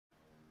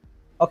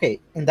Okay,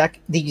 and that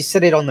did you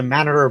set it on the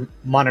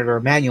monitor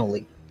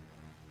manually?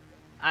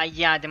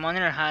 Yeah, the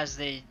monitor has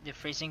the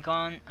freezing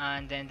on,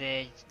 and then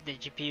the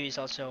GPU is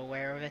also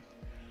aware of it.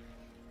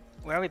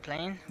 Where are we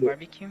playing? Yeah.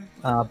 Barbecue?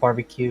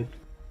 Barbecue.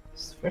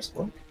 First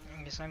one.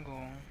 I guess I'll go.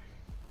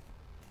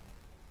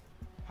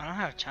 I don't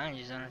have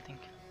challenges, I don't think.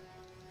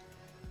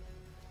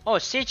 Oh,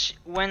 Siege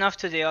went off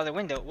to the other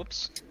window.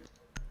 Whoops.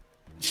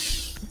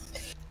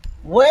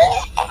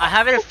 What? I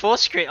have it at full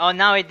screen. Oh,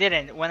 now it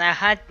didn't. When I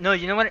had no,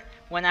 you know what?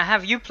 When I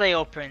have Uplay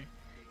open,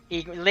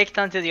 it licked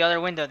onto the other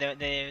window,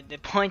 the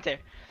pointer.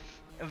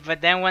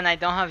 But then when I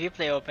don't have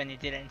Uplay open, it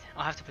didn't.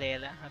 I'll have to play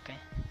it. Okay,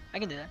 I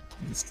can do that.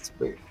 This is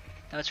weird.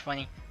 That was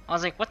funny. I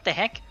was like, what the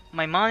heck?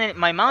 My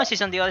mouse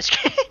is on the other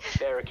screen.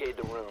 Barricade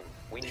the room.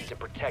 We need to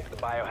protect the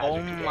biohazard Oh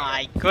container.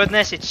 my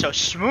goodness, it's so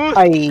smooth.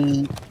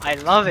 I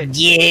love it.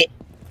 yeah.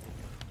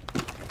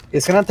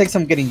 It's gonna take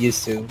some getting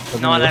used to.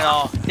 Not at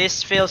all.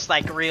 This feels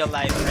like real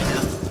life right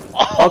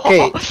now.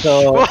 Okay,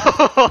 so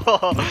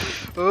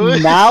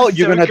now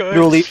you're So gonna good.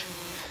 really,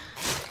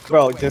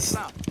 bro. Just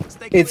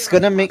it's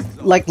gonna make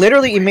like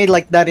literally it made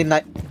like that in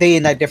that day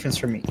and night difference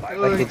for me.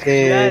 Like it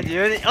Yeah, did.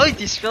 dude. Oh,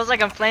 this feels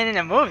like I'm playing in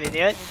a movie,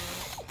 dude.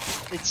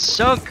 It's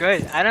so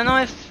good. I don't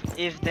know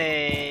if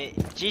the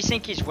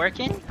G-Sync is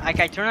working. Like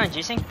I turned on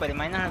G-Sync, but it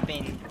might not have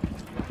been.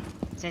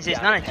 Since it's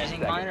not a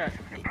G-Sync monitor,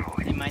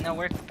 it might not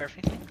work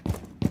perfectly.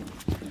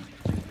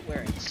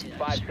 Where is it?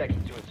 5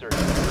 seconds to insert.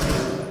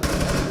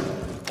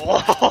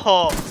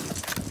 Whoa!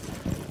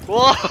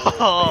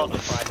 Whoa!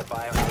 Find the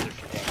biohazard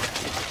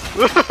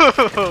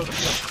container.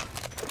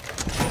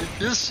 It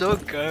feels so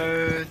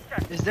good.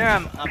 Is there a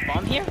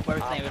bomb here? What are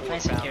we playing? We're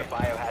playing Found secure. the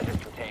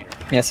biohazard container.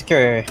 Yeah, secure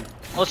area.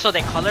 Also,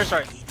 the colors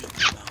are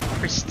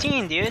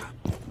pristine, dude.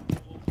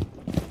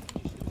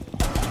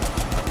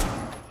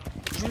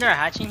 Isn't there a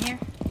hatch in here?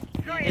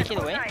 Did they take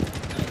it away?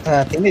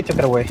 I think they took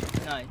it away.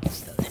 No, it's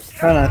still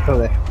there. No, it's still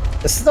there.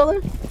 This is still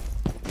there.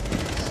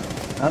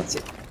 That's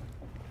it.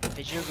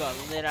 Did you go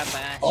lit up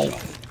ass? Oh.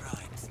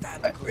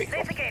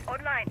 Certificate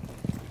online.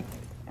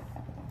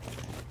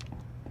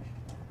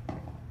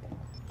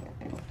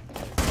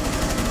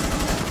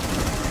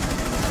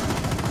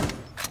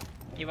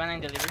 You want in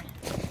delivery?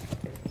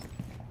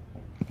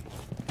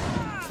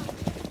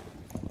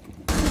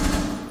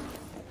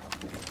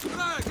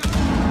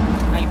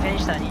 I can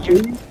finish that, need you?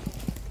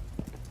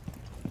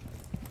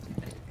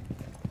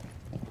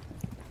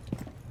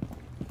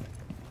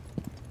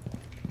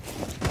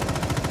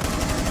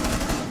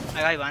 I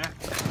got Ivana.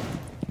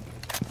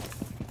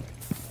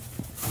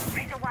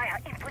 Razor wire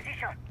in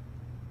position.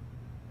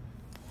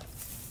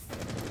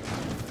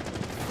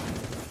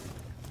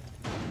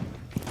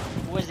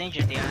 Who was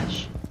injured, the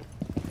Ash?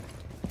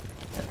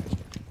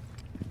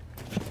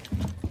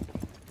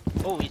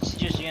 Oh, it's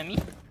just you and me?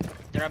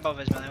 They're above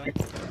us, by the way.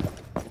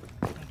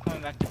 I'm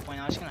coming back to point.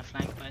 I was gonna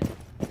flank, but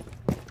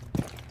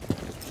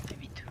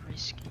maybe too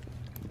risky.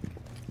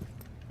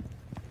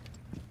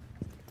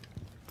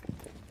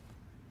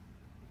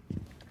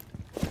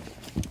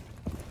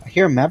 I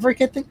hear a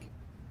Maverick. I think.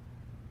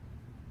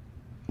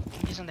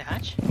 He's on the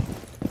hatch?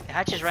 The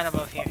hatch is right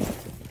above here.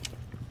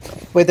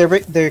 Wait,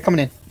 they're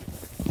coming in.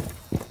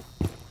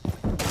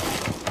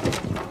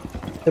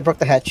 They broke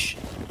the hatch.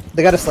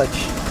 They got a sledge.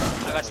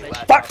 I got sledge.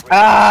 Fuck!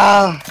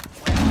 Ah!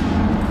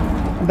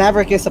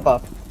 Maverick is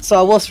above. So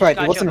I was right.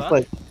 Got It wasn't a you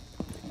sledge.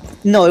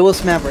 No, it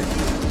was Maverick.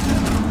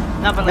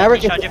 No, but like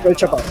Maverick he is shot you with from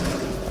sledge above.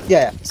 above.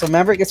 Yeah, so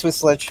Maverick is with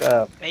sledge.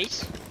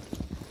 Base?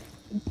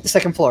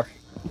 Second floor.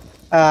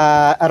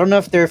 I don't know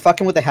if they're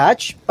fucking with the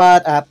hatch,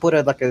 but I put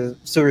a like a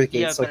sewer gate,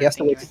 Yeah, so but he has I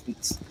to think wait his you're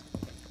beats.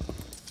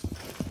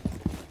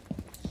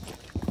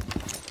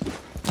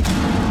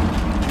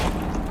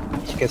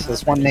 Okay, so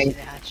there's one nade.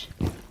 The hatch.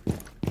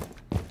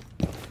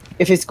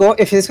 If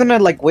he's gonna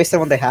like waste it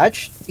on the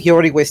hatch, he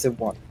already wasted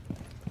one.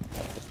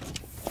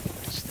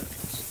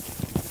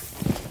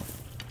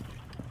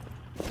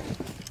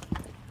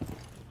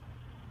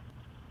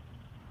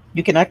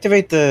 You can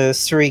activate the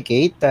Surrey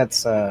gate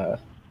that's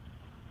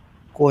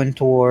going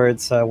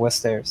towards west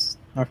stairs,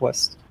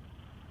 northwest.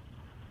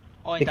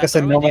 Oh, in Because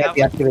that the doorway, Nomad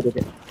they have deactivated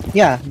it.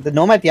 Yeah, the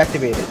Nomad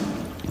deactivated.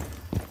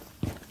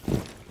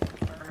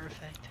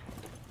 Perfect.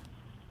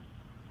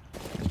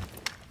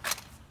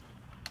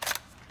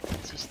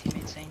 What's his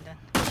teammate saying then?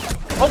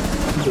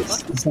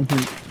 It's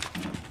something.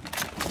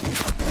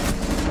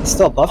 It's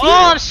still above you?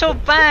 Oh, I'm so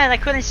bad! I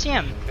couldn't see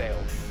him. Failed.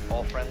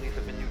 All friendlies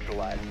have been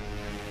neutralized.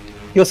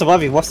 He was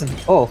above you, wasn't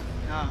he? Oh.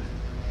 No.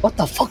 What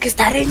the fuck is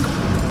that angle?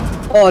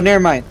 Oh, never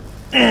mind.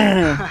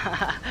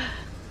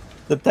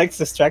 The text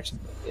distraction.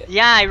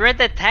 Yeah, I read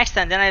the text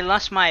and then I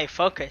lost my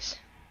focus.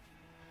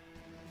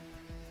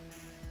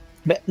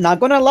 But not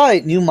gonna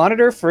lie, new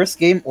monitor, first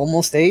game,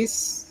 almost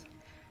ace.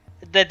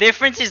 The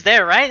difference is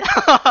there, right?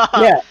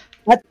 Yeah.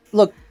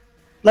 Look,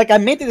 like I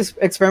made this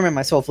experiment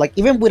myself. Like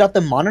even without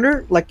the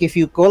monitor, like if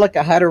you go like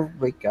a higher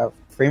like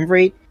frame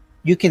rate,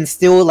 you can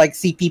still like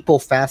see people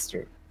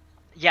faster.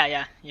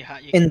 Yeah, you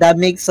And that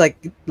makes like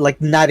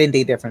night and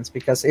day difference,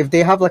 because if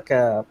they have like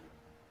a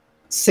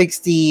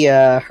 60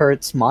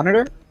 hertz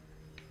monitor,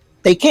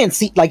 they can't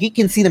see, like, you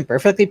can see them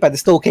perfectly, but they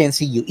still can't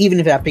see you, even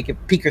if you have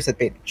peeker's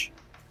advantage.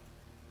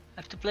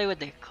 I have to play with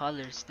the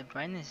colors. The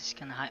brightness is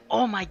kind of high.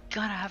 Oh my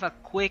god, I have a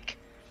quick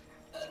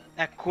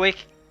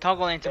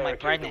toggle into my Barricade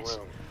the brightness.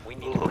 room. We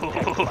need to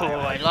protect the Ooh,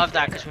 I biohazard love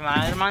that because container.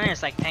 with my other monitor,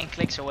 it's like 10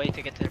 clicks away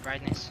to get to the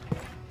brightness.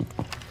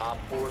 Op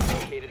 4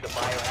 located the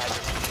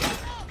biohazard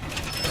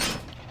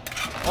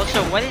container.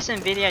 Also, what is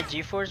NVIDIA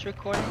GeForce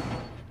recording?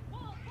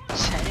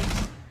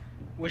 Settings?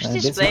 Which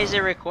This display one. is it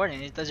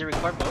recording? Does it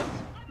record both?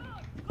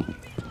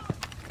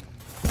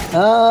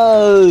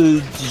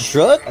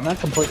 Sure? I'm not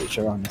completely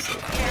sure, honestly.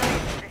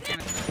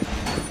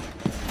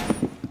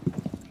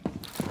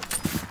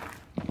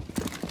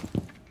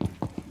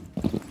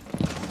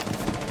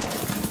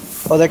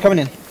 Oh, they're coming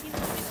in.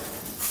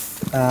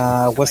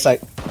 West side.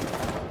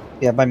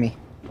 Yeah, by me,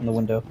 on the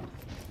window.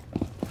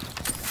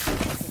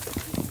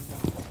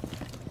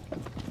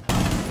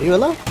 Are you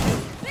alive?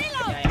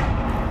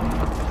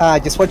 Yeah.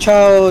 Just watch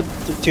out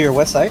to your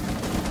west side.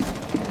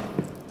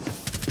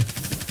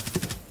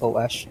 Oh,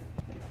 Ash.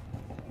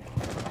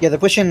 Yeah, they're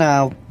pushing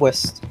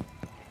west.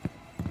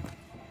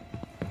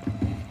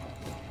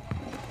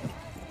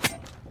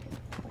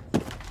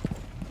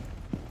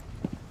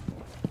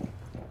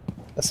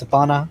 That's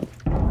Savannah.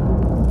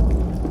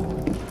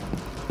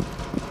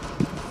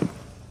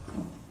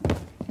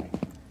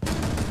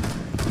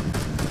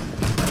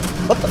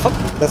 What the fuck?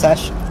 That's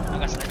Ash. I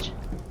got Sledge.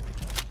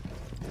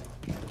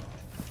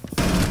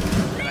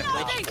 I got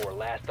Op Twitch. 4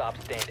 last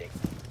stop standing.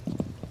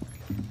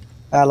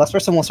 Last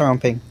person was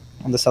around ping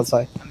on the south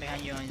side. I'm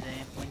behind you on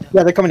the window.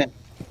 Yeah, they're coming in.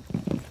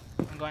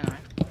 I'm going around.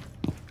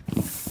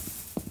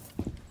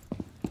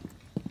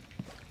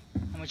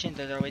 I'm watching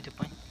the doorway to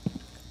point.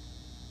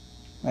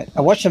 Right,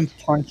 I watched them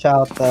punch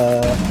out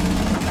the.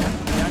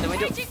 Behind the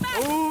window.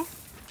 Ooh!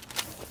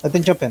 Let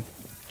them jump in.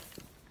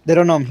 They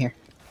don't know I'm here.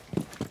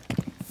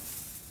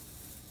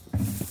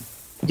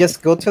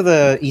 Just go to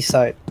the east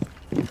side.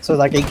 So,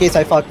 like, in case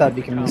I fucked up,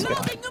 you can use it.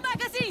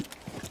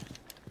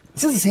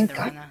 This is the same They're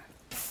guy. right now.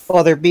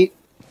 Oh, they're beat.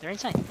 They're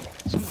inside.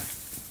 Somewhere.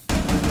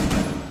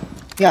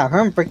 Yeah, her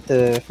and break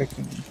the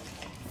freaking.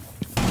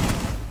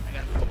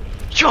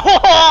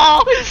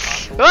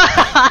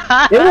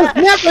 It was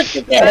never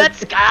together.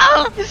 Let's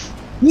go!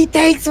 He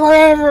takes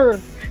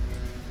forever.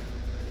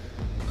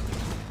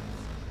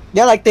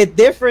 Yeah, like the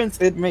difference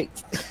it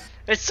makes.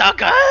 It's so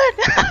good!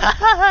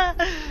 I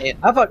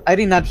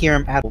did not hear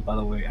him at all, by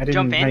the way. I didn't.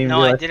 Jump not in? even No,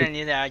 I realize didn't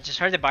either. I just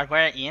heard the barbed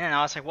wire in and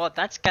I was like, well,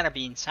 that's gotta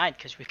be inside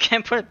because we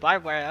can't put a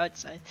barbed wire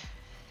outside.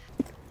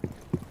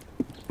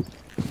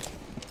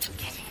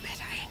 Getting a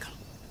better angle.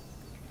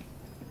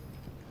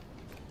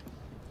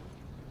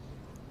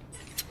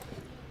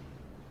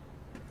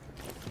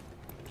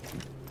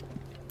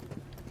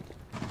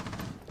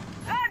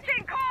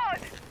 Launching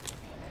code!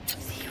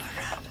 See you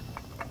around.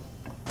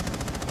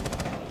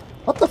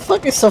 What the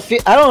fuck is Sophia?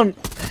 I don't.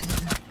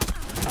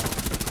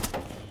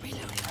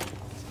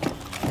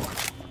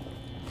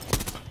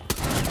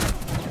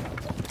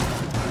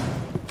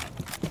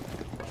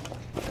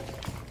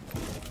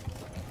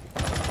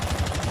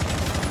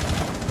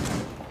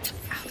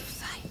 Out of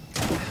sight,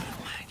 out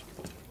of mind.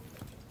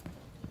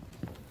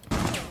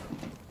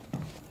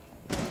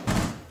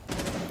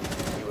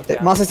 You have The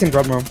found mouse is in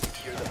drum room.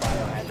 secure the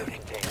biohazard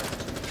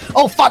container.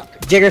 Oh fuck!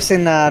 Jagger's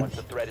in Once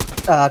the threat is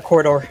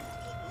corridor.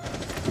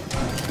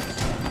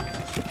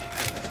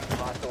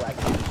 hostile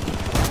activity.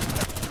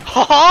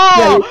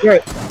 Yeah, Oh! you're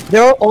right.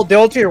 They're all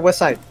to your west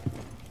side.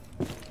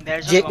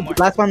 There's only one more.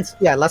 Last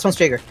one's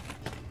Jagger.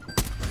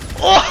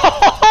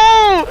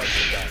 Oh!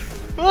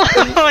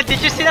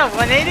 Did you see that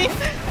 180?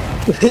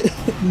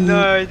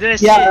 No, I didn't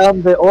see Yeah,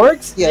 it. the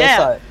orcs. Yeah, Yeah. I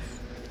saw it.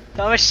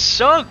 That was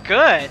so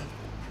good.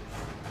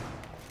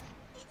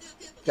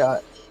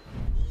 God.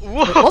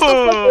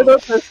 Whoa! What the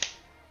fuck?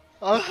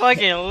 I'm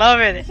fucking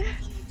loving it.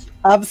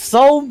 I'm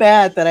so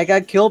mad that I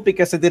got killed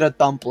because I did a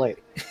dumb play.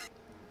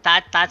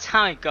 That's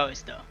how it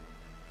goes though.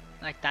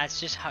 Like that's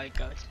just how it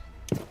goes.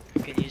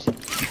 You could use it.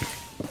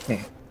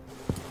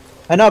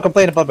 I know I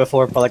complained about it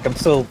before, but like I'm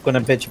still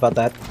gonna bitch about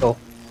that. Oh,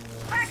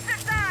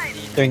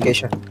 Exercise! during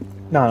Geisha.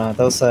 No,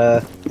 those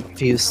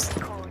fuse.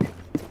 Code.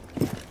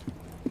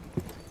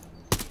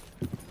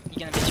 You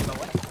gonna bitch about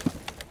what?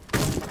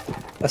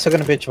 I'm still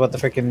gonna bitch about the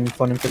freaking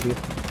phone interview.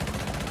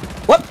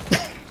 What?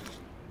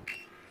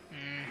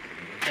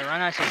 The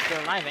runners are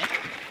still alive, eh?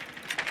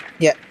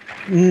 Yeah.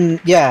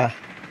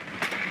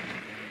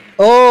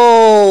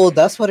 Oh,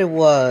 that's what it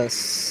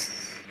was.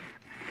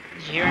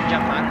 Did you hear him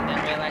jump on and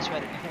then realize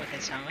what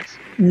the sound was?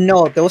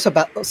 No, there was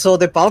so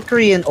the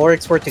Valkyrie and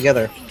Oryx were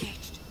together.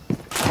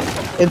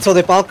 And so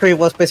the Valkyrie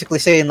was basically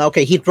saying,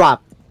 okay, he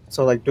dropped.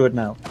 So like do it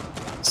now.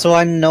 So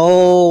I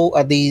know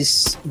at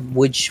least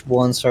which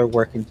ones are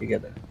working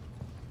together.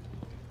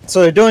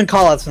 So they're doing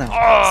callouts now.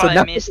 Oh, so I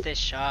now- missed this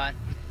shot.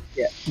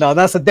 Yeah. No,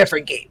 that's a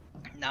different game.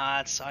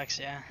 Nah, it sucks,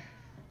 yeah.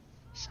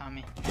 Saw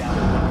me.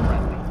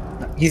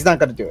 No, he's not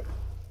gonna do it.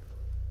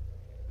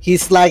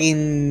 He's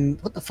lagging.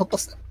 What the fuck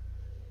was that?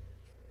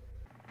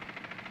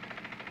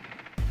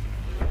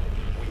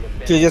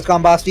 You just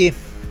gone boss G.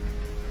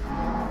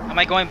 Am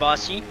I going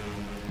bossy?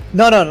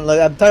 No, like,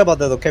 I'm talking about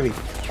the Dokkaebi.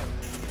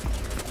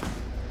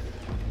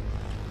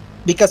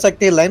 Because like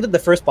they landed the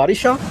first body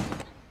shot,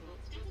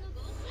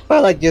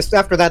 but like just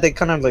after that they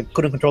kind of like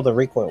couldn't control the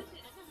recoil.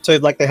 So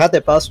if like they had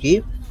the boss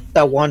G,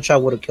 that one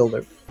shot would have killed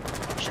her.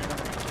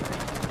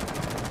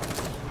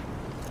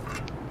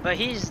 But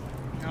he's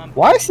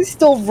Why is he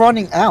still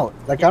running out?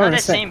 Like he's I not don't the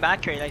understand. same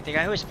Valkyrie. Like the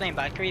guy who was playing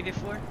Valkyrie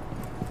before,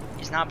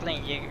 he's not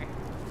playing Jaeger.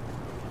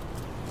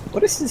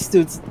 What is this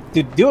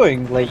dude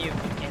doing? Are Like you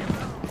getting him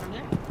from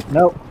there?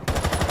 no,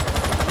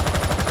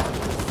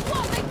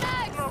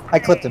 I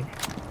clipped him.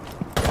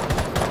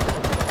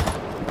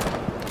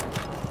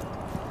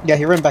 Yeah,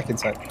 he ran back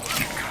inside.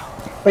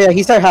 But yeah,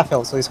 he's at half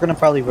health, so he's gonna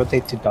probably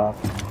rotate to Dog.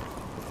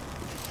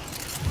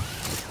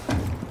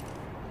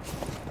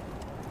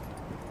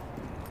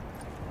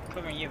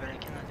 Covering you, but I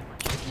cannot do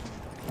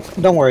much.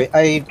 Don't worry,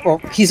 well,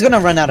 he's gonna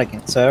run out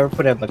again, so I'll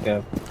put up like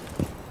a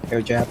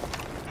air jab.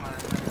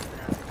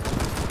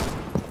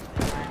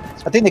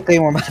 I think the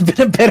claymore might have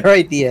been a better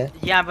idea.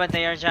 Yeah, but the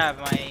air jab,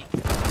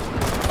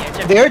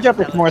 The air jab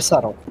is more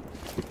subtle.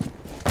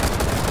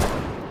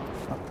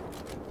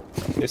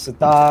 There's a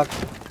Dog.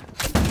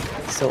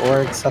 So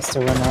Oryx has to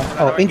run out.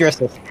 Oh, Injure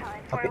Assist.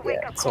 Okay,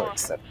 yeah, it's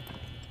Oryx then.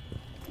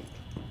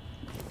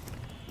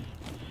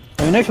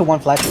 Let me know if you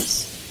want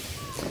flashes.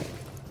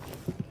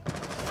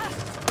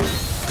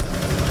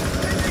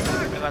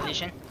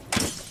 Evolution.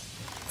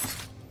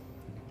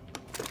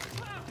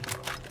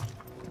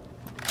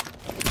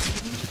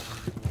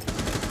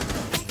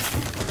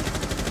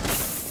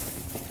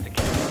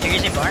 You're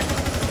using bar?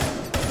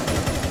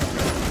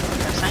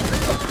 Left side?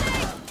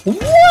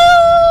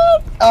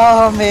 What?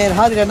 Oh man,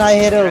 how did I not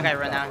hit Other him? guy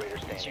run out.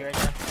 It's your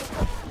job.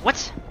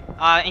 What?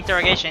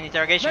 Interrogation.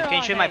 Can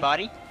you shoot my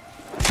body?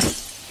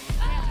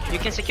 You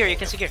can secure.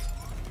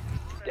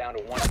 Down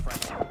to one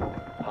friendly.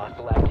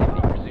 Hostile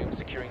activity. Resume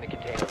securing the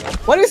container.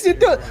 What is he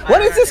doing?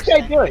 What is this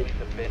guy doing?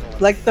 Submit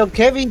and Like, the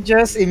Kevin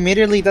just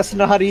immediately doesn't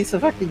know how to use the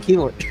fucking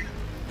keyboard.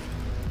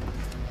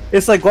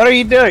 It's like, what are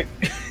you doing?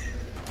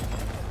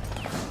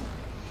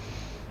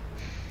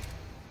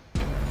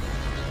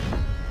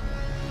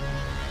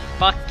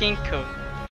 Fucking cool.